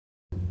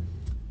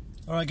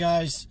Alright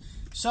guys,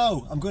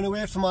 so I'm going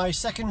away for my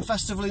second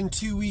festival in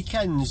 2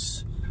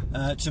 weekends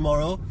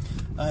tomorrow.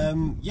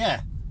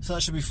 Yeah, so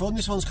that should be fun.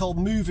 This one's called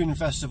Moving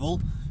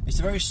Festival. It's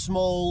a very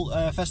small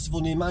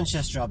festival near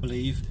Manchester, I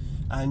believe,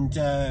 and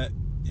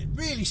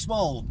really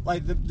small.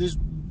 Like there's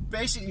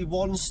basically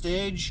one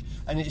stage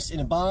and it's in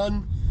a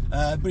barn,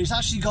 but it's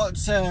actually got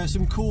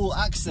some cool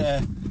acts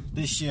there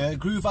this year.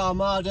 Groove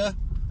Armada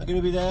are going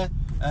to be there,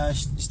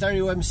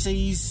 Stereo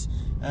MCs.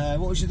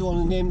 What was the other one,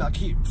 the name that I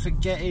keep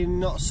forgetting?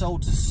 Not Soul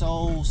to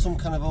Soul, some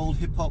kind of old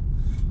hip-hop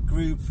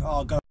group.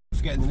 Oh god, I'm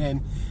forgetting the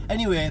name.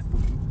 Anyway,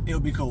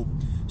 it'll be cool.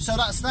 So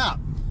that's that.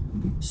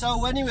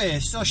 So anyway,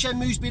 so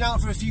Shenmue's been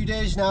out for a few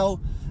days now,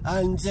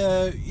 and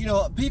you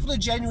know, people are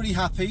generally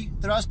happy.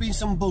 There has been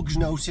some bugs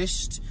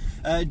noticed.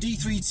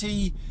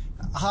 D3T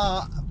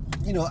are,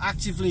 you know,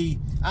 actively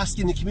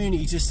asking the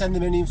community to send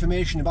them any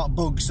information about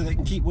bugs so they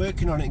can keep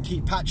working on it and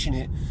keep patching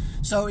it.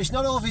 So it's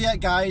not over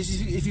yet,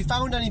 guys. If you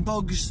found any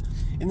bugs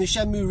in the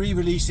Shenmue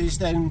re-releases,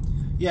 then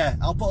yeah,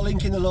 I'll put a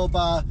link in the low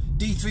bar.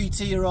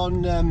 D3T are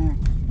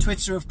on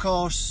Twitter, of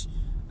course.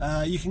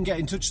 You can get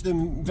in touch with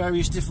them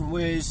various different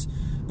ways.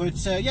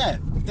 But yeah,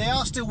 they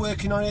are still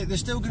working on it. They're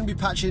still going to be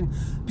patching.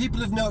 People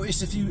have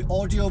noticed a few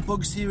audio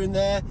bugs here and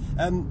there.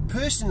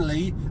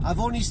 Personally, I've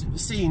only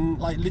seen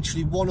like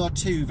literally one or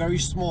two very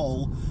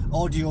small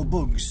audio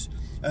bugs.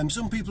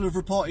 Some people have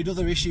reported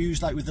other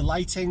issues, like with the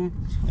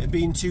lighting, it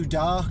being too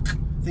dark,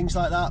 things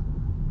like that.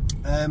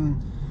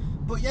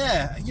 But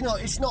yeah, you know,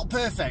 it's not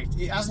perfect.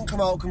 It hasn't come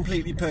out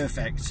completely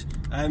perfect.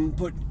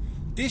 But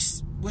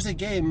this was a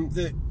game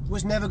that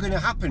was never going to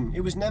happen.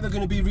 It was never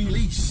going to be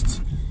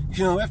released.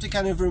 You know, we have to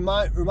kind of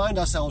remind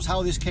ourselves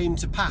how this came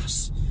to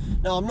pass.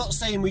 Now, I'm not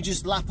saying we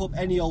just lap up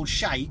any old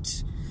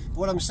shite.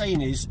 What I'm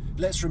saying is,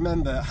 let's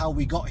remember how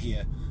we got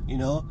here. You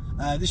know,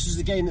 this was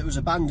the game that was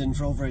abandoned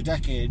for over a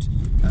decade.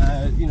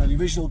 You know, the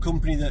original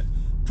company that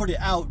put it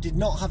out did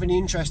not have any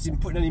interest in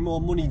putting any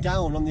more money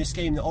down on this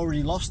game that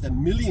already lost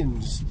them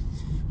millions.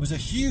 It was a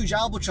huge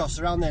albatross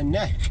around their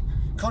neck.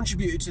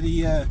 Contributed to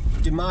the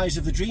demise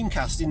of the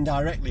Dreamcast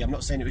indirectly. I'm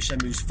not saying it was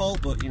Shenmue's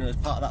fault, but you know, it's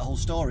part of that whole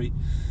story.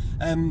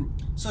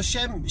 So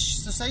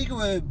Sega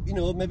were, you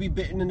know, maybe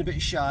bitten and a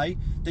bit shy.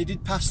 They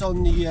did pass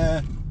on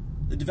the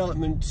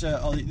development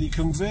or the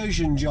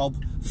conversion job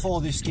for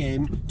this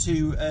game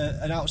to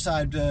an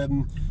outside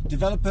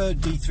developer,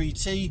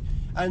 D3T,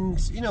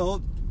 and you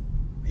know,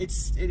 it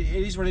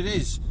is what it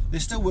is. They're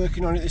still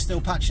working on it. They're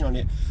still patching on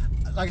it.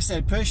 Like I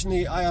said,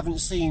 personally, I haven't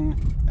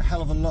seen a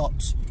hell of a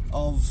lot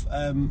of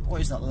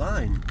what is that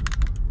line?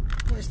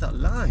 What is that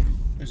line?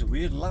 There's a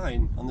weird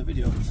line on the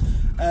video.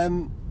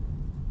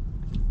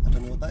 I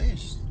don't know what that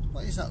is.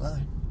 What is that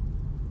line?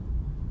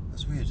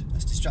 That's weird.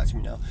 That's distracting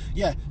me now.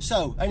 Yeah,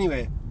 so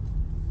anyway,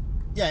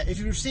 yeah, if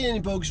you've seen any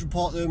bugs,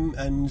 report them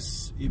and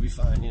you'll be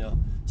fine, you know.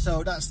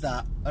 So that's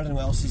that. I don't know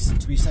what else is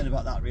to be said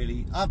about that,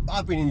 really.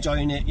 I've been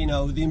enjoying it, you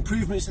know. The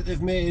improvements that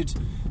they've made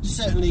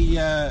certainly,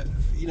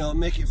 you know,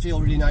 make it feel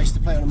really nice to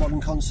play on a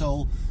modern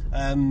console.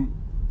 The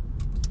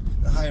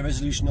higher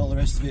resolution, all the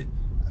rest of it.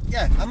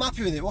 Yeah, I'm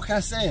happy with it. What can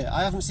I say?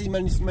 I haven't seen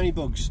many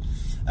bugs.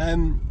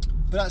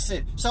 But that's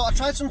it. So I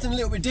tried something a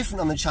little bit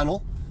different on the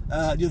channel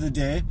the other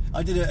day.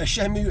 I did a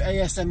Shenmue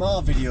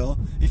ASMR video.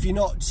 If you're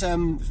not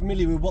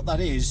familiar with what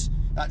that is,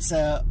 that's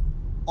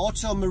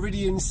Auto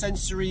Meridian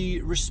Sensory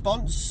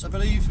Response, I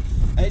believe.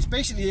 It's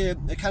basically a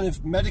kind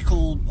of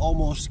medical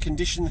almost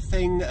condition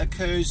thing that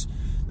occurs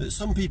that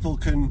some people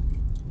can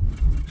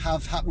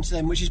have happen to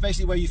them, which is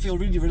basically where you feel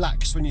really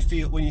relaxed when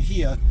you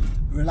hear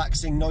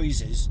relaxing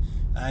noises.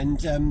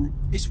 And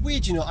it's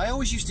weird, you know. I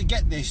always used to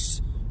get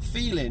this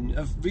feeling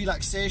of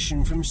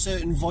relaxation from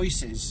certain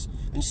voices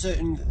and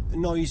certain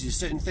noises,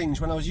 certain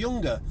things when I was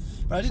younger,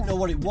 but I didn't know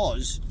what it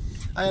was.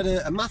 I had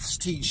a maths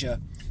teacher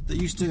that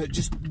used to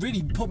just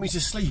really put me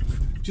to sleep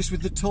just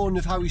with the tone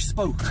of how he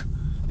spoke,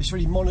 this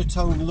really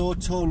monotone, low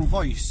tone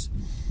voice.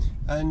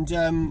 And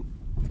hang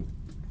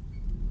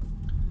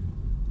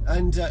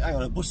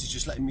on, a bus is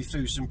just letting me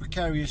through. Some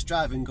precarious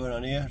driving going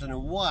on here. I don't know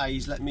why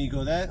he's letting me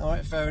go there.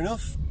 Alright, fair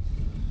enough.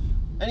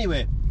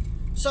 Anyway,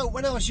 so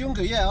when I was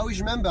younger, yeah, I always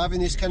remember having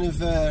this kind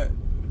of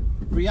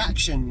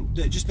reaction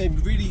that just made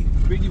me really,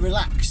 really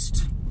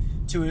relaxed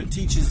to a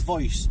teacher's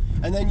voice.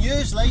 And then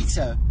years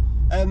later,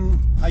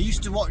 I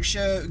used to watch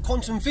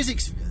quantum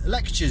physics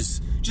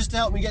lectures just to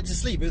help me get to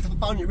sleep. I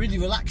found it really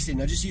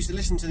relaxing. I just used to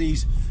listen to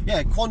these,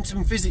 yeah,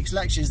 quantum physics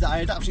lectures that I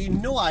had absolutely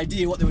no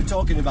idea what they were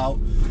talking about.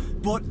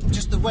 But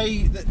just the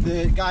way that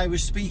the guy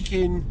was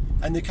speaking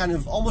and the kind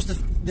of almost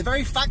the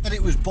very fact that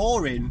it was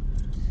boring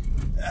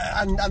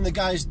and the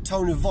guy's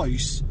tone of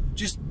voice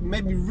just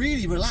made me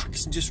really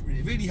relax and just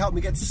really helped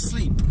me get to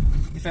sleep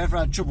if I ever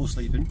had trouble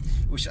sleeping,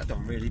 which I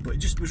don't really, but it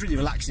just was really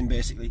relaxing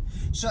basically.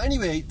 So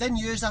anyway, then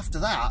years after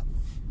that,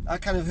 I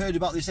kind of heard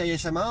about this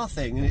ASMR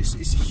thing, and it's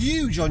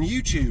huge on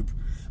YouTube.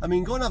 I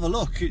mean, go and have a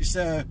look. It's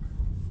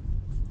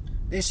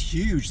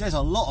huge. There's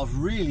a lot of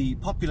really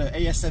popular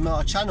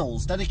ASMR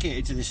channels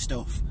dedicated to this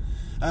stuff.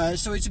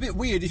 So it's a bit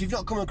weird. If you've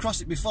not come across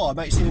it before, it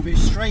might seem a bit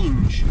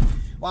strange.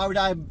 Why would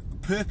I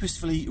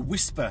purposefully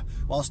whisper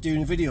whilst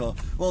doing a video.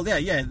 Well,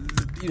 yeah,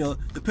 you know,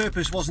 the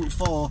purpose wasn't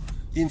for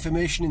the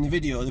information in the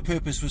video. The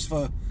purpose was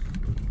for,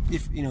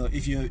 if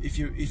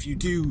you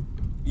do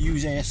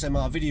use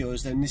ASMR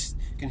videos, then this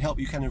can help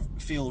you kind of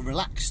feel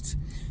relaxed.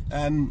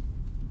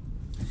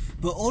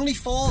 But only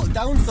 4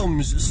 down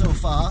thumbs so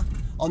far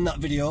on that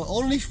video.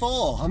 Only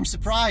 4. I'm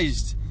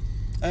surprised.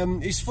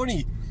 It's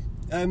funny.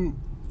 I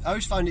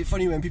always find it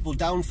funny when people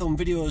down thumb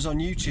videos on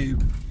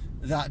YouTube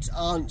that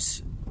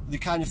aren't the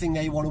kind of thing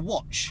they want to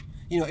watch.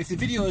 You know, if the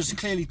video is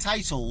clearly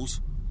titled,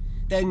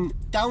 then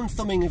down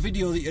thumbing a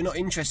video that you're not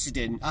interested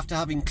in after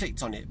having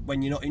clicked on it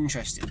when you're not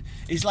interested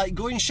is like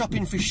going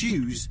shopping for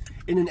shoes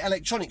in an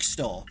electronics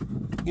store.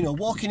 You know,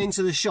 walking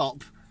into the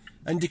shop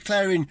and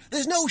declaring,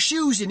 "There's no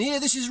shoes in here,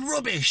 this is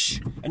rubbish,"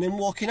 and then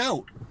walking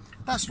out.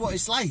 That's what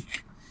it's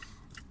like.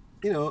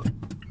 You know,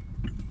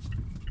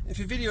 if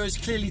a video is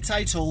clearly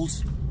titled,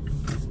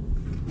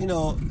 you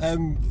know,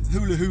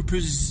 hula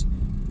hoopers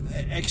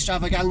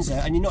extravaganza,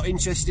 and you're not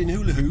interested in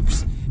hula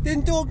hoops,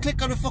 then don't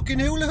click on a fucking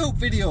hula hoop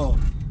video.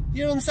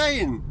 You know what I'm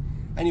saying?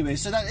 Anyway,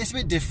 so that it's a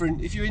bit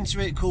different. If you're into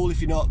it, cool.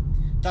 If you're not,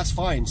 that's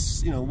fine.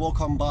 You know,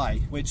 walk on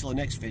by. Wait till the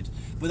next vid.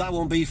 But that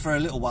won't be for a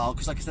little while,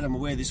 because like I said, I'm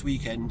away this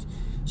weekend.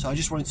 So I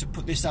just wanted to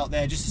put this out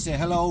there just to say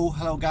hello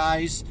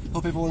guys.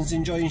 Hope everyone's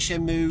enjoying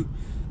Shenmue.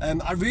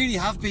 I really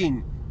have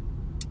been.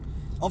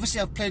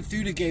 Obviously, I've played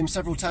through the game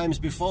several times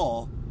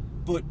before,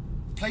 but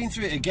playing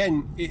through it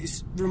again,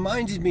 it's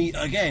reminded me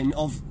again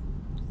of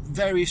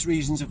various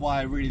reasons of why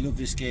I really love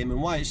this game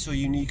and why it's so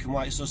unique and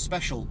why it's so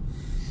special.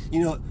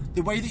 You know,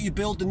 the way that you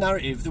build the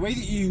narrative, the way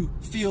that you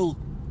feel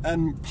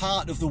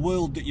part of the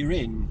world that you're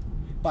in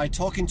by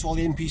talking to all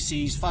the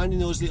NPCs, finding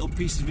those little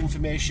pieces of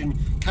information,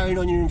 carrying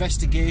on your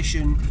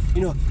investigation.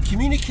 You know,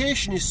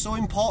 communication is so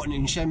important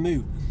in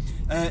Shenmue.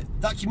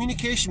 That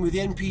communication with the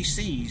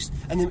NPCs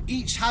and them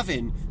each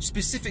having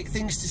specific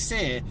things to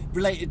say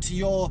related to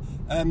your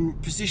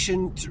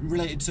position,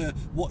 related to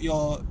what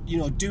you're, you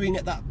know, doing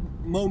at that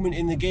moment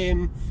in the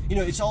game. You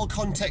know, it's all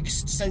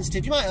context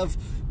sensitive. You might have,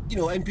 you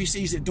know,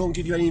 NPCs that don't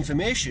give you any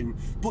information,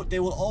 but they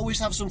will always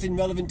have something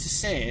relevant to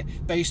say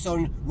based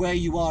on where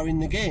you are in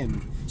the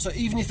game. So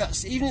even if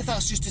that's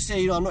just to say,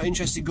 you know, I'm not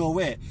interested, go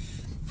away.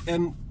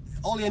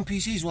 All the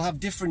NPCs will have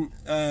different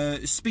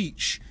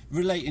speech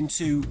relating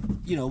to,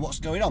 you know, what's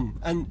going on,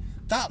 and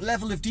that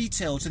level of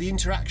detail to the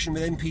interaction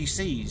with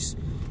NPCs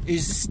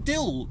is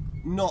still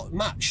not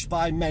matched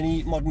by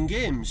many modern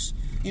games.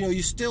 You know,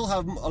 you still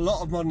have a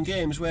lot of modern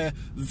games where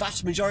the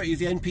vast majority of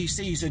the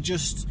NPCs are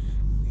just,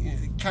 you know,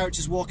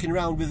 characters walking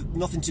around with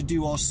nothing to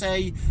do or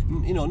say,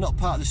 you know, not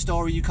part of the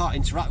story. You can't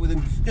interact with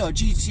them. You know,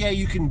 GTA,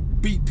 you can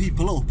beat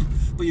people up,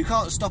 but you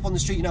can't stop on the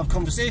street and have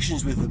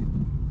conversations with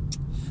them,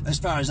 as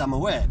far as I'm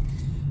aware.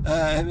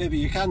 Maybe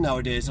you can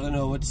nowadays. I don't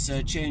know what's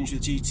changed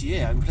with GTA.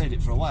 I haven't played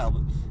it for a while,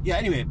 but yeah,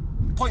 anyway,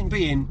 point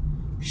being,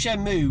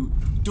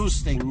 Shenmue does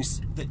things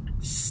that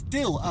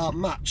still aren't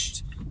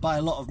matched by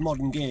a lot of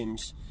modern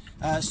games.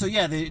 So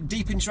yeah, the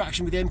deep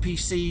interaction with the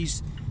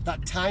NPCs,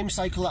 that time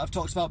cycle that I've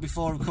talked about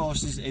before, of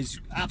course, is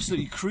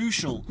absolutely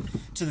crucial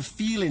to the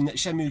feeling that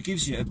Shenmue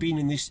gives you of being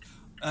in this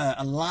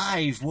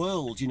alive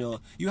world. You know,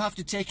 you have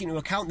to take into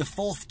account the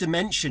 4th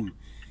dimension.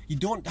 You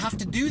don't have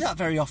to do that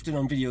very often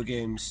on video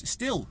games.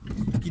 Still,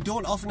 you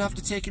don't often have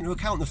to take into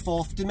account the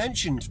 4th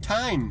dimension,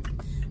 time.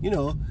 You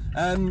know,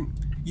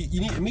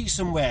 you need to meet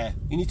somewhere.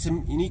 You need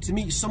to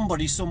meet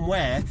somebody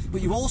somewhere,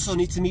 but you also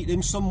need to meet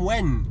them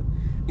somewhen.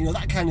 You know,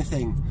 that kind of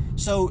thing.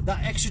 So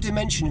that extra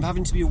dimension of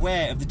having to be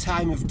aware of the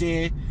time of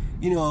day.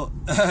 You know,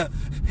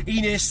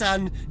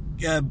 Ine-san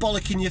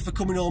bollocking you for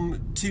coming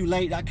home too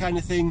late, that kind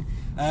of thing.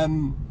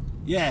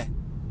 Yeah.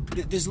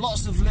 There's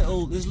lots of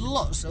little,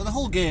 the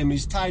whole game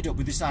is tied up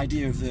with this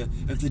idea of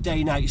the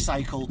day-night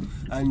cycle,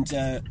 and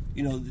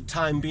you know, the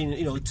time being,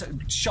 you know,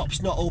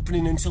 shops not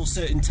opening until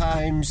certain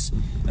times,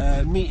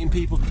 meeting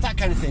people, that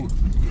kind of thing.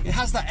 It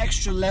has that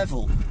extra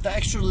level, that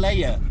extra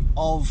layer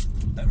of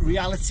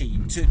reality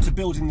to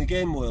building the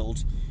game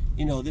world.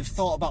 You know, they've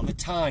thought about the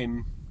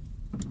time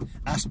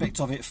aspect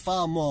of it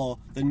far more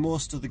than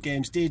most of the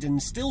games did,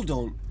 and still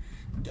don't,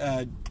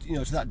 you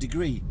know, to that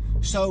degree.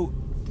 So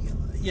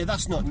yeah,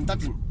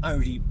 I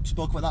already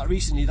spoke about that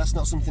recently. That's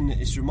not something that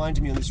is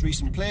reminding me on this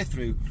recent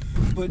playthrough.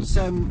 But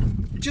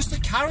just the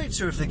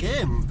character of the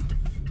game,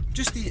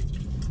 just the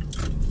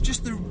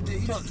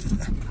you know,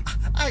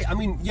 I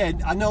mean, yeah,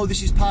 I know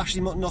this is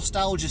partially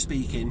nostalgia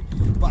speaking,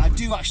 but I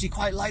do actually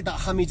quite like that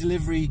hammy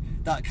delivery,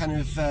 that kind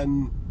of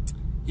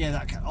yeah,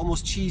 that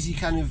almost cheesy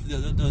kind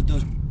of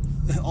those.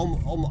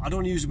 I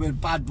don't use the word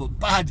bad, but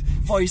bad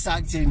voice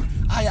acting.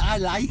 I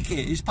like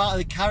it. It's part of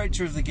the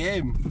character of the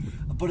game.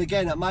 But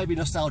again, it might be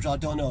nostalgia, I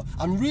don't know.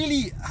 I'm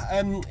really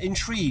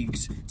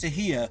intrigued to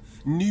hear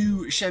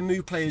new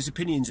Shenmue players'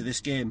 opinions of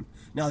this game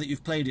now that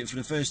you've played it for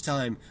the first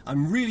time.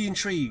 I'm really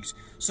intrigued.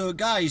 So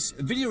guys,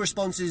 video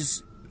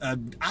responses are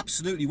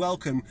absolutely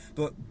welcome,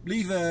 but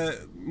leave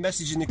a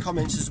message in the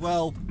comments as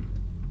well.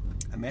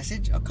 A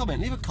message? A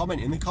comment? Leave a comment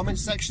in the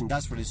comments section,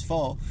 that's what it's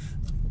for.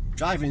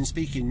 driving and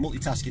speaking,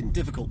 multitasking,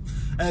 difficult.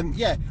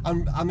 Yeah,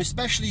 I'm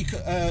especially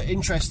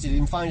interested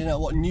in finding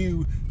out what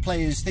new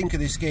players think of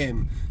this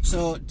game.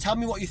 So tell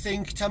me what you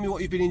think, tell me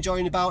what you've been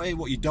enjoying about it,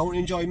 what you don't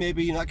enjoy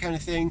maybe, you know, that kind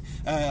of thing.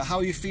 How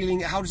are you feeling?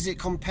 How does it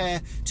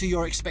compare to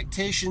your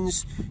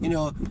expectations? You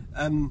know,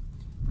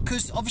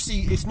 because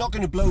obviously it's not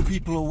going to blow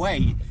people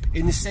away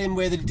in the same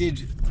way that it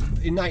did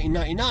in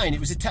 1999. It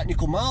was a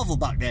technical marvel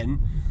back then,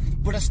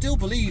 but I still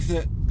believe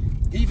that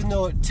even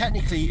though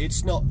technically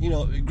it's not, you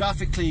know,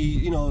 graphically,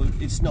 you know,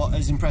 it's not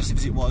as impressive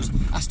as it was,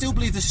 I still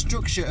believe the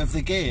structure of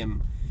the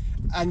game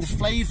and the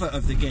flavour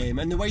of the game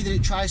and the way that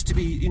it tries to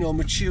be, you know,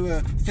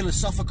 mature,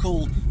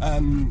 philosophical,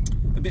 a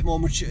bit more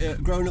mature,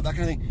 grown up, that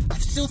kind of thing. I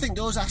still think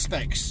those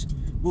aspects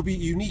will be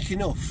unique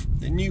enough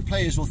that new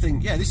players will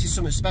think, yeah, this is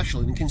something special,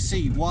 and can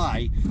see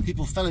why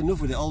people fell in love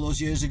with it all those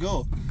years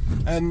ago.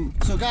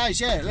 So guys,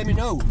 yeah, let me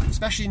know,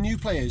 especially new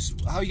players,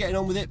 how are you getting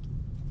on with it?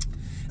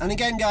 And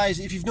again,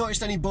 guys, if you've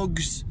noticed any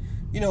bugs,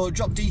 you know,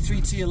 drop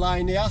D3T a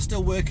line. They are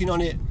still working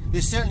on it.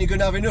 They're certainly going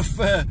to have enough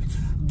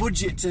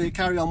budget to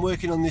carry on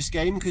working on this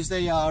game, because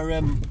they are, you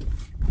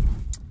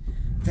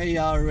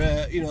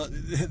know,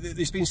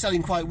 it's been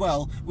selling quite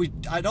well.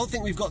 I don't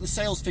think we've got the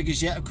sales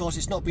figures yet. Of course,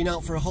 it's not been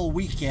out for a whole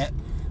week yet.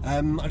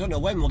 I don't know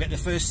when we'll get the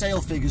first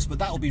sale figures, but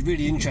that will be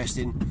really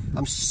interesting.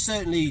 I'm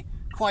certainly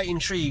quite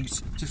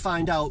intrigued to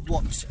find out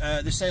what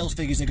the sales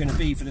figures are going to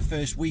be for the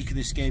first week of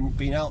this game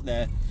being out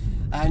there.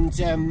 And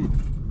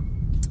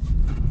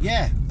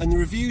yeah, and the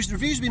reviews have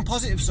been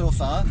positive so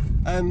far.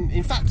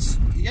 In fact,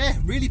 yeah,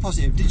 really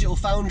positive. Digital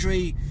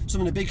Foundry,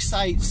 some of the big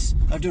sites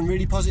have done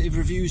really positive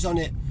reviews on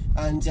it,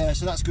 and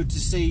so that's good to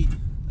see.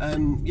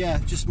 Yeah,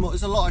 just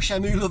there's a lot of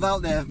Shenmue love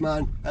out there,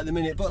 man, at the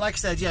minute. But like I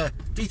said, yeah,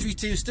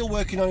 D3T is still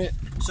working on it.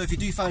 So if you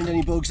do find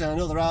any bugs, and I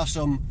know there are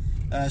some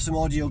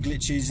audio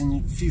glitches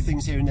and a few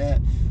things here and there.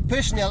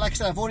 Personally, like I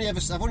said,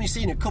 I've only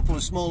seen a couple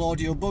of small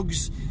audio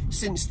bugs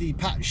since the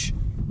patch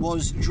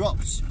was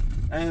dropped,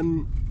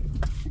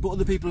 but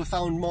other people have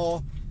found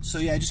more. So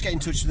yeah, just get in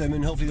touch with them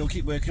and hopefully they'll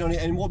keep working on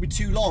it, and it won't be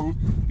too long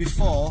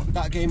before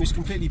that game is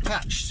completely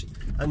patched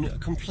and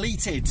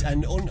completed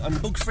and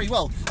bug free.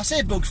 Well, I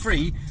say bug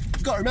free,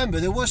 you've got to remember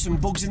there were some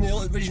bugs in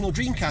the original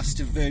Dreamcast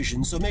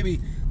version, so maybe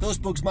those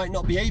bugs might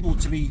not be able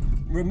to be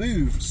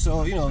removed,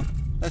 so you know,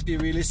 let's be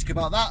realistic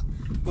about that.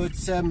 But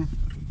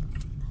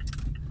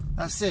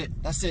that's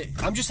it.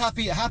 I'm just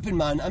happy it happened,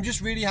 man. I'm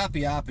just really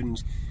happy it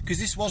happened, because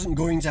this wasn't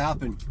going to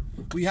happen.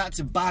 We had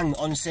to bang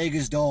on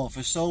Sega's door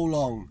for so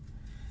long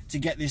to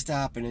get this to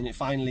happen, and it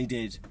finally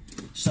did.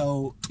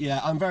 So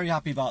yeah, I'm very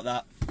happy about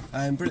that.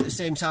 But at the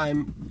same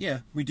time, yeah,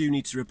 we do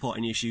need to report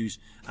any issues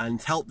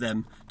and help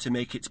them to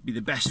make it be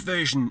the best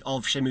version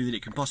of Shenmue that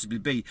it can possibly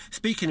be.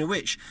 Speaking of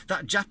which,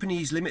 that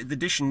Japanese limited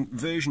edition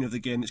version of the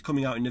game that's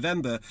coming out in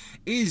November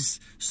is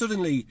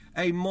suddenly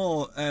a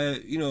more,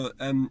 you know,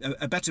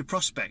 a better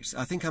prospect.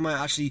 I think I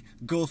might actually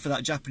go for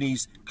that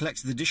Japanese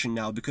collector's edition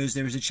now, because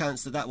there is a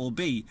chance that that will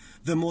be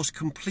the most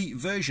complete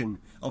version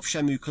of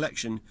Shenmue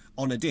Collection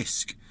on a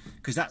disc,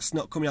 because that's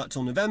not coming out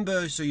till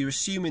November, so you're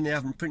assuming they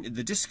haven't printed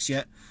the discs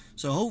yet.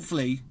 So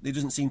hopefully, there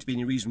doesn't seem to be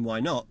any reason why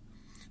not,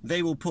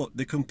 they will put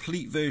the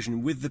complete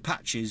version with the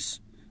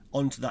patches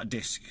onto that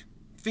disc.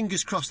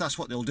 Fingers crossed that's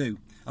what they'll do.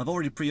 I've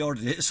already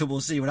pre-ordered it, so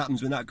we'll see what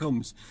happens when that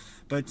comes.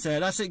 But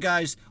that's it,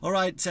 guys.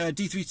 Alright,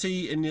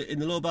 D3T in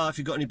the low bar if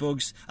you've got any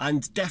bugs,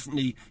 and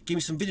definitely give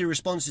me some video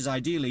responses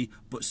ideally,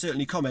 but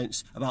certainly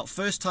comments about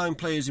first time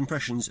players'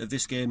 impressions of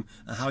this game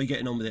and how you're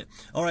getting on with it.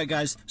 Alright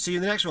guys, see you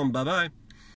in the next one. Bye bye.